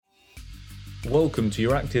Welcome to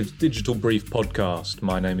Euractiv's Digital Brief podcast.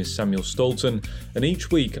 My name is Samuel Stolten, and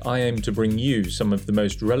each week I aim to bring you some of the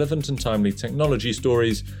most relevant and timely technology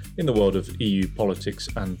stories in the world of EU politics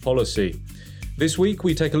and policy. This week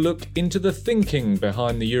we take a look into the thinking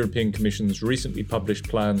behind the European Commission's recently published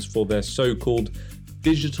plans for their so-called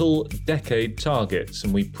digital decade targets,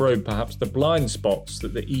 and we probe perhaps the blind spots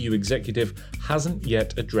that the EU executive hasn't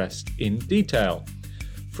yet addressed in detail.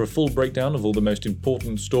 For a full breakdown of all the most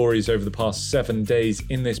important stories over the past 7 days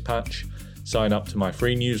in this patch, sign up to my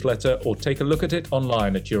free newsletter or take a look at it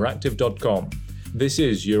online at euractiv.com. This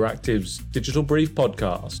is Euractiv's Digital Brief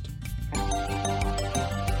podcast.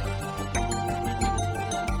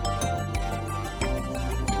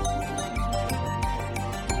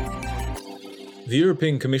 The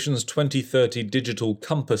European Commission's 2030 Digital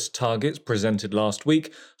Compass targets presented last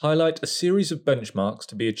week highlight a series of benchmarks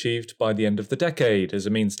to be achieved by the end of the decade as a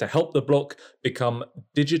means to help the bloc become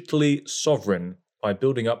digitally sovereign by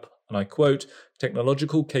building up, and I quote,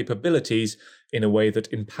 technological capabilities in a way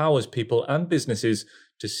that empowers people and businesses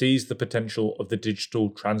to seize the potential of the digital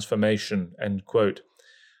transformation, end quote.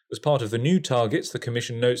 As part of the new targets, the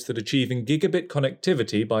Commission notes that achieving gigabit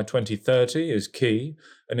connectivity by 2030 is key,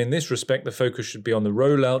 and in this respect the focus should be on the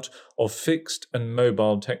rollout of fixed and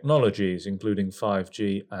mobile technologies, including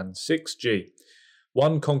 5G and 6G.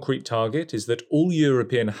 One concrete target is that all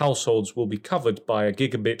European households will be covered by a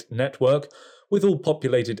gigabit network, with all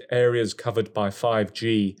populated areas covered by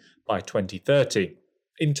 5G by 2030.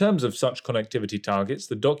 In terms of such connectivity targets,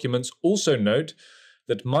 the documents also note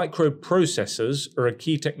that microprocessors are a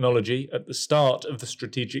key technology at the start of the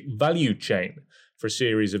strategic value chain for a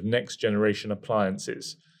series of next-generation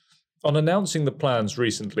appliances. On announcing the plans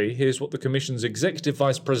recently, here's what the Commission's Executive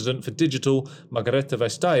Vice President for Digital, Margrethe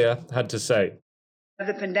Vestager, had to say.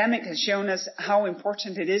 The pandemic has shown us how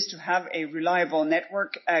important it is to have a reliable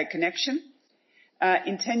network connection.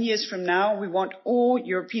 In 10 years from now, we want all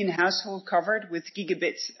European households covered with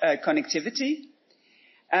gigabit connectivity.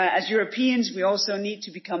 As Europeans, we also need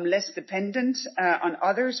to become less dependent on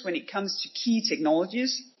others when it comes to key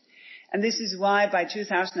technologies. And this is why by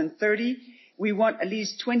 2030, we want at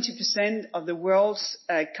least 20% of the world's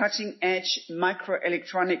cutting-edge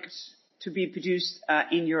microelectronics to be produced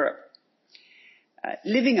in Europe.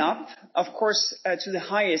 Living up, of course, to the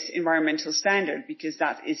highest environmental standard, because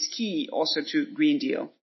that is key also to Green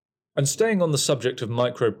Deal. And staying on the subject of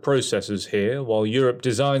microprocessors here, while Europe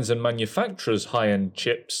designs and manufactures high-end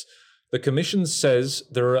chips, the Commission says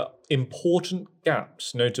there are important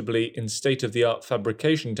gaps, notably in state-of-the-art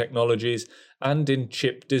fabrication technologies and in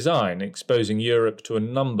chip design, exposing Europe to a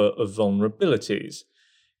number of vulnerabilities.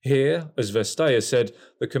 Here, as Vestager said,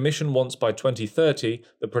 the Commission wants by 2030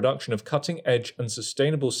 the production of cutting-edge and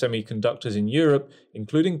sustainable semiconductors in Europe,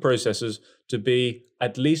 including processors, to be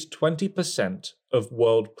at least 20% of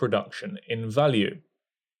world production in value.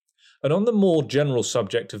 And on the more general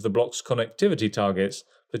subject of the bloc's connectivity targets,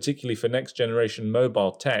 particularly for next-generation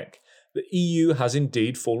mobile tech, the EU has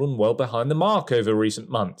indeed fallen well behind the mark over recent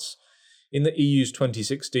months. In the EU's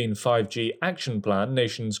 2016 5G Action Plan,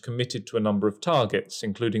 nations committed to a number of targets,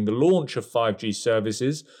 including the launch of 5G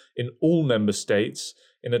services in all member states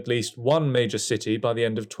in at least one major city by the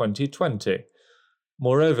end of 2020.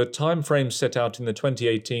 Moreover, timeframes set out in the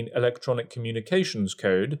 2018 Electronic Communications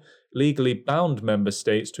Code legally bound member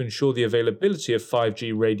states to ensure the availability of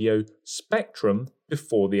 5G radio spectrum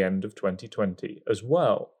before the end of 2020 as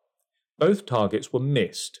well. Both targets were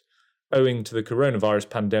missed, owing to the coronavirus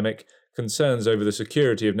pandemic, concerns over the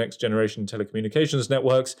security of next-generation telecommunications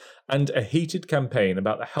networks, and a heated campaign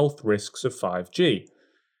about the health risks of 5G.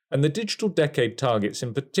 And the digital decade targets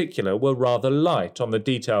in particular were rather light on the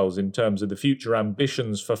details in terms of the future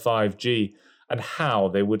ambitions for 5G and how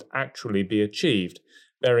they would actually be achieved,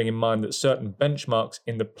 bearing in mind that certain benchmarks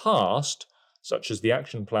in the past, such as the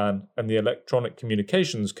Action Plan and the Electronic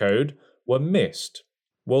Communications Code, were missed.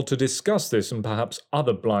 Well, to discuss this and perhaps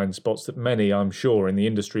other blind spots that many, I'm sure, in the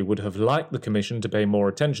industry would have liked the Commission to pay more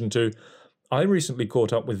attention to, I recently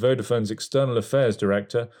caught up with Vodafone's External Affairs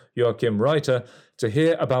Director, Joachim Reiter, to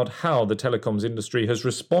hear about how the telecoms industry has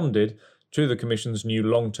responded to the Commission's new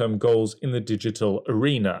long-term goals in the digital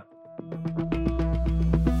arena.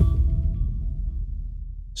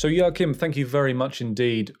 So Joachim, thank you very much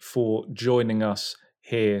indeed for joining us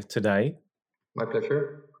here today. My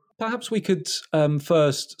pleasure. Perhaps we could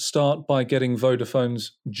first start by getting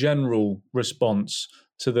Vodafone's general response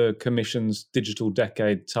to the Commission's digital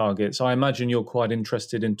decade targets. I imagine you're quite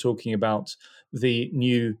interested in talking about the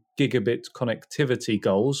new gigabit connectivity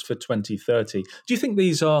goals for 2030. Do you think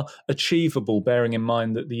these are achievable, bearing in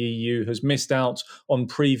mind that the EU has missed out on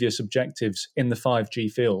previous objectives in the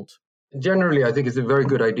 5G field? Generally, I think it's a very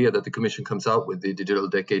good idea that the Commission comes out with the digital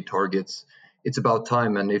decade targets. It's about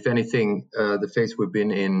time, and if anything, the phase we've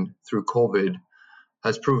been in through COVID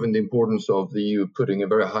has proven the importance of the EU putting a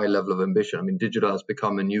very high level of ambition. I mean, digital has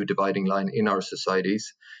become a new dividing line in our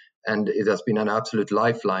societies, and it has been an absolute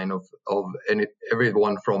lifeline of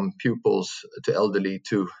everyone from pupils to elderly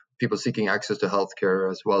to people seeking access to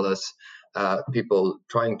healthcare, as well as people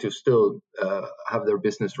trying to still have their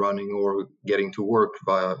business running or getting to work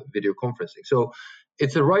via video conferencing. So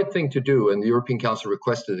it's the right thing to do, and the European Council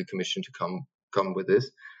requested the Commission to come with this.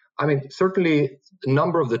 I mean, certainly a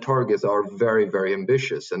number of the targets are very, very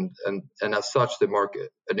ambitious, and as such, they mark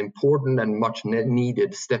an important and much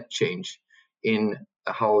needed step change in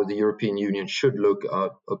how the European Union should look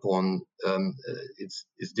upon its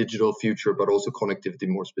digital future, but also connectivity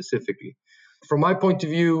more specifically. From my point of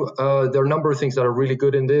view, there are a number of things that are really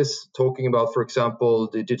good in this, talking about, for example,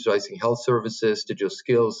 the digitizing health services, digital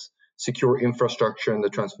skills, secure infrastructure, and the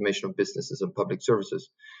transformation of businesses and public services.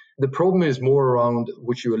 The problem is more around,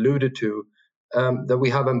 which you alluded to, that we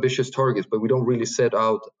have ambitious targets, but we don't really set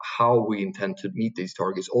out how we intend to meet these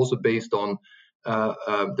targets, also based on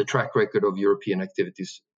the track record of European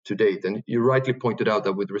activities to date. And you rightly pointed out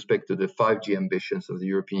that with respect to the 5G ambitions of the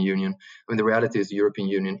European Union, I mean, the reality is the European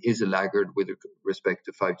Union is a laggard with respect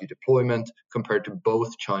to 5G deployment compared to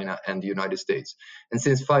both China and the United States. And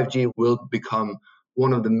since 5G will become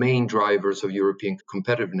one of the main drivers of European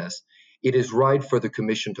competitiveness, it is right for the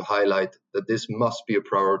Commission to highlight that this must be a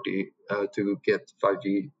priority to get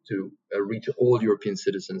 5G to reach all European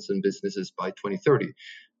citizens and businesses by 2030.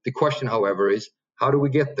 The question, however, is how do we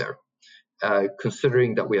get there?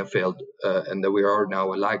 Considering that we have failed and that we are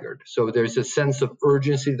now a laggard. So there's a sense of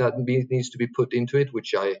urgency that needs to be put into it,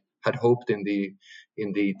 which I had hoped in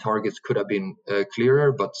the targets could have been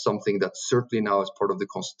clearer, but something that certainly now as part of the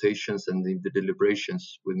consultations and the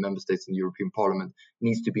deliberations with member states in the European Parliament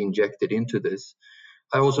needs to be injected into this.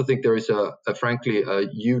 I also think there is frankly a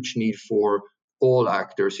huge need for all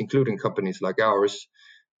actors, including companies like ours,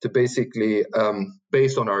 to basically,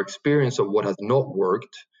 based on our experience of what has not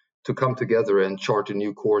worked, to come together and chart a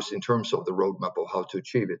new course in terms of the roadmap of how to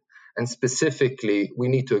achieve it. And specifically, we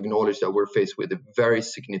need to acknowledge that we're faced with a very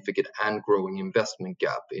significant and growing investment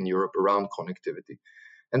gap in Europe around connectivity.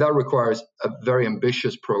 And that requires a very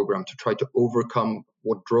ambitious program to try to overcome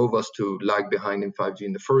what drove us to lag behind in 5G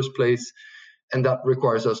in the first place. And that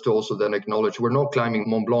requires us to also then acknowledge we're not climbing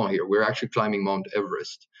Mont Blanc here, we're actually climbing Mount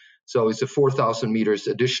Everest. So it's a 4,000 meters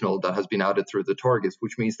additional that has been added through the targets,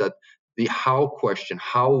 which means that the how question,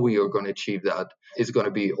 how we are going to achieve that, is going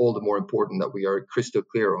to be all the more important that we are crystal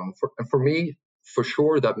clear on. And for me, for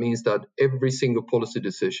sure, that means that every single policy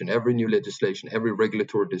decision, every new legislation, every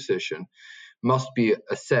regulatory decision must be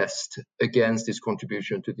assessed against its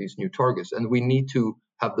contribution to these new targets. And we need to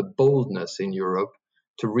have the boldness in Europe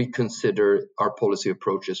to reconsider our policy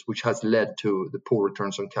approaches, which has led to the poor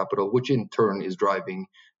returns on capital, which in turn is driving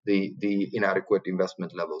the inadequate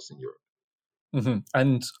investment levels in Europe. Mm-hmm.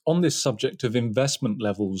 And on this subject of investment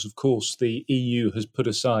levels, of course, the EU has put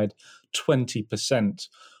aside 20%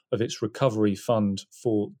 of its recovery fund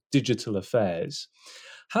for digital affairs.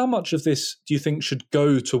 How much of this do you think should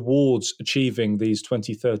go towards achieving these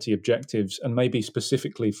 2030 objectives, and maybe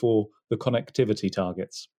specifically for the connectivity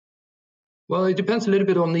targets? Well, it depends a little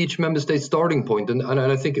bit on each member state's starting point. And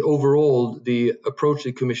I think overall, the approach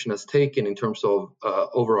the Commission has taken in terms of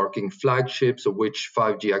overarching flagships, of which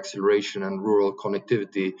 5G acceleration and rural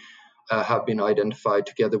connectivity have been identified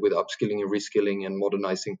together with upskilling and reskilling and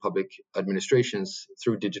modernizing public administrations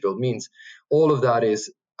through digital means. All of that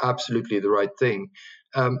is absolutely the right thing.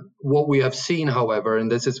 What we have seen, however,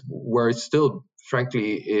 and this is where it still,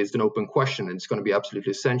 frankly, is an open question, and it's going to be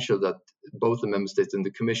absolutely essential that both the member states and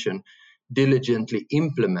the Commission diligently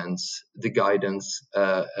implements the guidance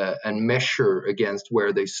and measure against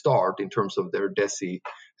where they start in terms of their DESI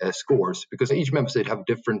scores, because each member state have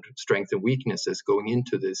different strengths and weaknesses going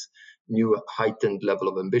into this new heightened level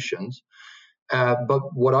of ambitions. But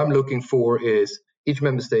what I'm looking for is each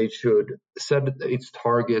member state should set its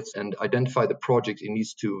targets and identify the projects it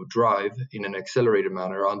needs to drive in an accelerated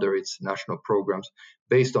manner under its national programs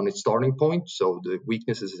based on its starting point. So the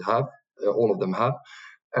weaknesses it have, all of them have.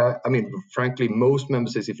 Frankly, most member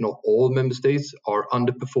states, if not all member states, are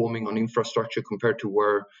underperforming on infrastructure compared to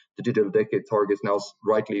where the digital decade targets now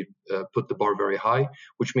rightly put the bar very high,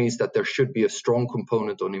 which means that there should be a strong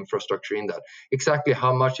component on infrastructure in that. Exactly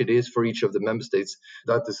how much it is for each of the member states,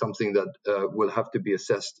 that is something that will have to be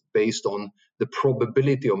assessed based on the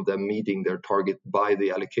probability of them meeting their target by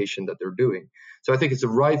the allocation that they're doing. So I think it's the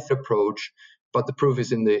right approach, but the proof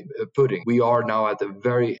is in the pudding. We are now at a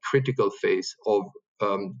very critical phase of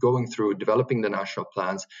going through developing the national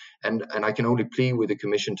plans, and I can only plead with the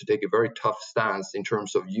Commission to take a very tough stance in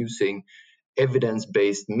terms of using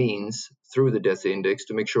evidence-based means through the DESI index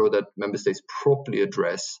to make sure that member states properly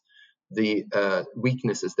address the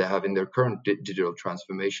weaknesses they have in their current digital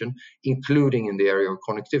transformation, including in the area of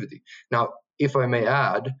connectivity. Now, if I may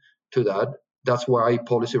add to that, that's why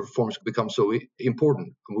policy reforms become so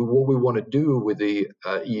important. What we want to do with the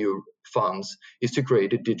EU funds is to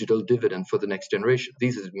create a digital dividend for the next generation.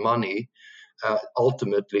 This is money,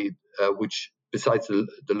 ultimately, which besides the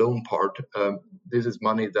loan part, this is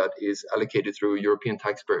money that is allocated through European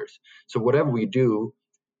taxpayers. So whatever we do,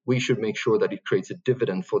 we should make sure that it creates a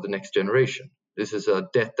dividend for the next generation. This is a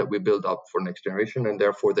debt that we build up for next generation, and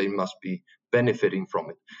therefore they must be benefiting from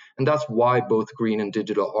it. And that's why both green and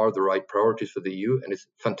digital are the right priorities for the EU. And it's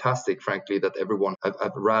fantastic, frankly, that everyone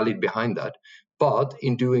have rallied behind that. But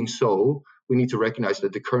in doing so, we need to recognize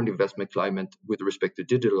that the current investment climate with respect to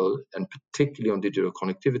digital, and particularly on digital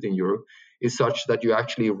connectivity in Europe, is such that you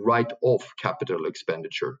actually write off capital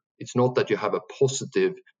expenditure. It's not that you have a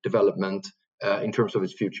positive development in terms of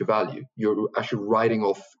its future value. You're actually writing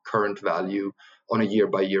off current value on a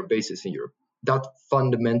year-by-year basis in Europe. That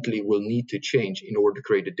fundamentally will need to change in order to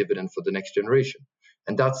create a dividend for the next generation.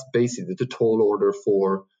 And that's basically the tall order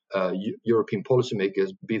for European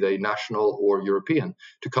policymakers, be they national or European,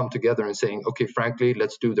 to come together and saying, okay, frankly,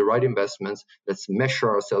 let's do the right investments, let's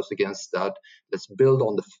measure ourselves against that, let's build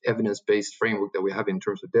on the evidence-based framework that we have in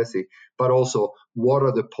terms of DESI, but also what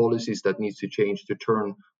are the policies that needs to change to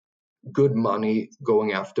turn good money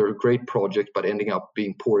going after a great project but ending up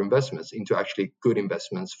being poor investments into actually good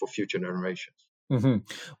investments for future generations. Mm-hmm.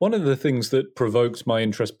 One of the things that provoked my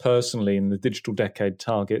interest personally in the digital decade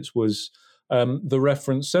targets was the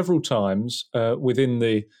reference several times within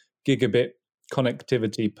the gigabit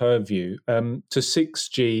connectivity purview to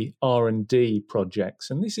 6G R&D projects.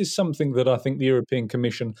 And this is something that I think the European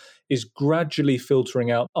Commission is gradually filtering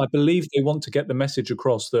out. I believe they want to get the message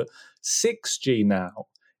across that 6G now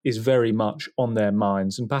is very much on their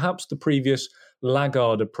minds. And perhaps the previous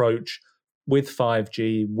laggard approach with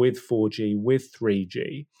 5G, with 4G, with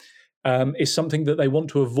 3G is something that they want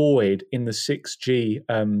to avoid in the 6G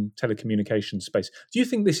telecommunications space. Do you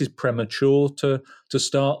think this is premature to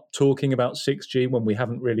start talking about 6G when we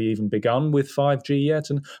haven't really even begun with 5G yet?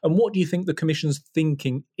 And what do you think the Commission's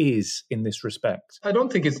thinking is in this respect? I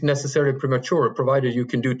don't think it's necessarily premature, provided you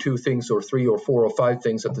can do two things or three or four or five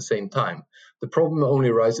things at the same time. The problem only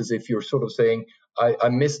arises if you're sort of saying, I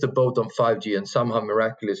missed the boat on 5G and somehow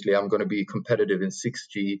miraculously I'm going to be competitive in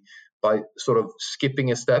 6G by sort of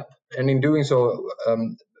skipping a step. And in doing so,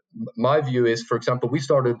 my view is, for example, we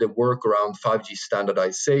started the work around 5G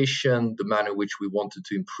standardization, the manner in which we wanted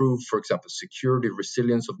to improve, for example, security,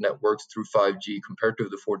 resilience of networks through 5G compared to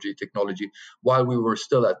the 4G technology, while we were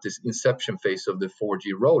still at this inception phase of the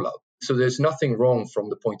 4G rollout. So there's nothing wrong from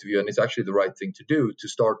the point of view, and it's actually the right thing to do, to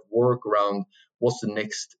start work around what's the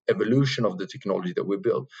next evolution of the technology that we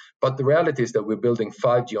build. But the reality is that we're building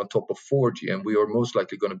 5G on top of 4G, and we are most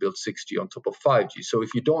likely going to build 6G on top of 5G. So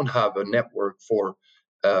if you don't have a network for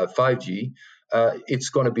 5G, it's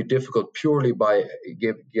going to be difficult purely by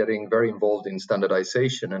getting very involved in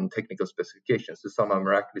standardization and technical specifications to somehow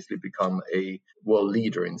miraculously become a world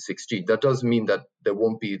leader in 6G. That doesn't mean that there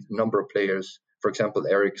won't be a number of players, for example,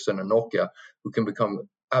 Ericsson and Nokia, who can become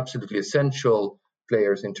absolutely essential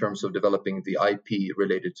players in terms of developing the IP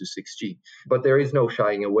related to 6G. But there is no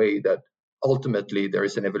shying away that ultimately there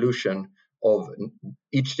is an evolution of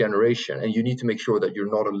each generation, and you need to make sure that you're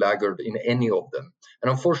not a laggard in any of them. And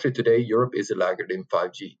unfortunately today, Europe is a laggard in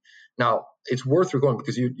 5G. Now, it's worth recalling,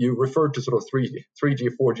 because you referred to sort of 3G,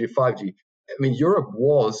 4G, 5G. I mean, Europe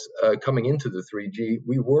was coming into the 3G.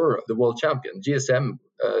 We were the world champion. GSM,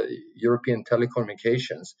 European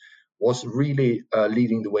Telecommunications, was really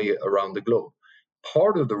leading the way around the globe.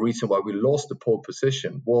 Part of the reason why we lost the pole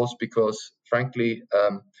position was because, frankly,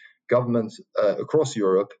 governments across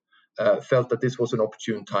Europe felt that this was an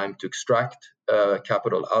opportune time to extract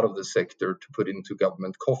capital out of the sector to put into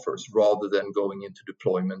government coffers, rather than going into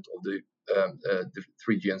deployment of the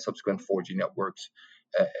 3G and subsequent 4G networks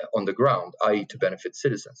on the ground, i.e. to benefit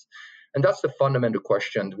citizens. And that's the fundamental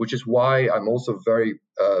question, which is why I'm also very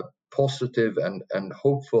positive and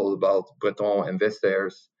hopeful about Breton and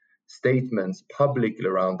Vestaire's statements publicly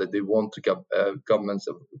around that they want to governments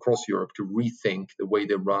across Europe to rethink the way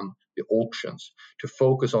they run the auctions, to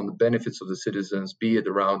focus on the benefits of the citizens, be it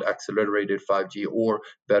around accelerated 5G or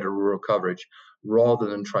better rural coverage, rather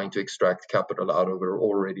than trying to extract capital out of an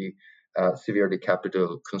already severely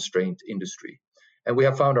capital constrained industry. And we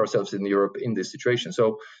have found ourselves in Europe in this situation.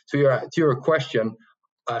 So to your question,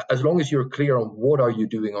 as long as you're clear on what are you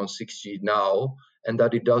doing on 6G now, and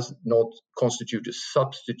that it does not constitute a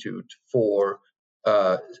substitute for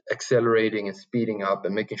accelerating and speeding up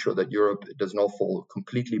and making sure that Europe does not fall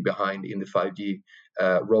completely behind in the 5G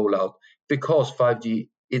rollout, because 5G,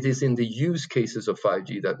 it is in the use cases of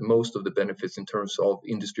 5G that most of the benefits in terms of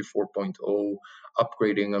Industry 4.0,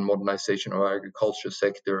 upgrading and modernization of our agriculture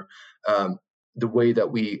sector, the way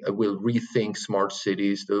that we will rethink smart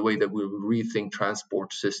cities, the way that we will rethink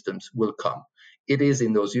transport systems will come. It is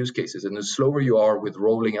in those use cases. And the slower you are with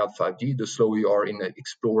rolling out 5G, the slower you are in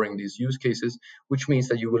exploring these use cases, which means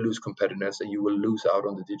that you will lose competitiveness and you will lose out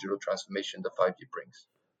on the digital transformation that 5G brings.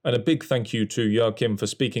 And a big thank you to Joachim for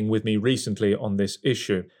speaking with me recently on this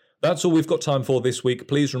issue. That's all we've got time for this week.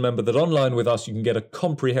 Please remember that online with us you can get a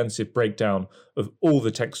comprehensive breakdown of all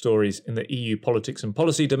the tech stories in the EU politics and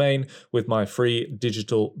policy domain with my free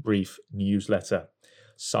digital brief newsletter.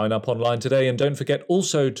 Sign up online today, and don't forget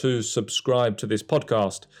also to subscribe to this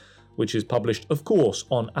podcast, which is published, of course,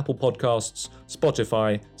 on Apple Podcasts,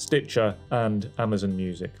 Spotify, Stitcher, and Amazon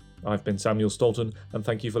Music. I've been Samuel Stolton, and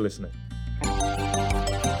thank you for listening.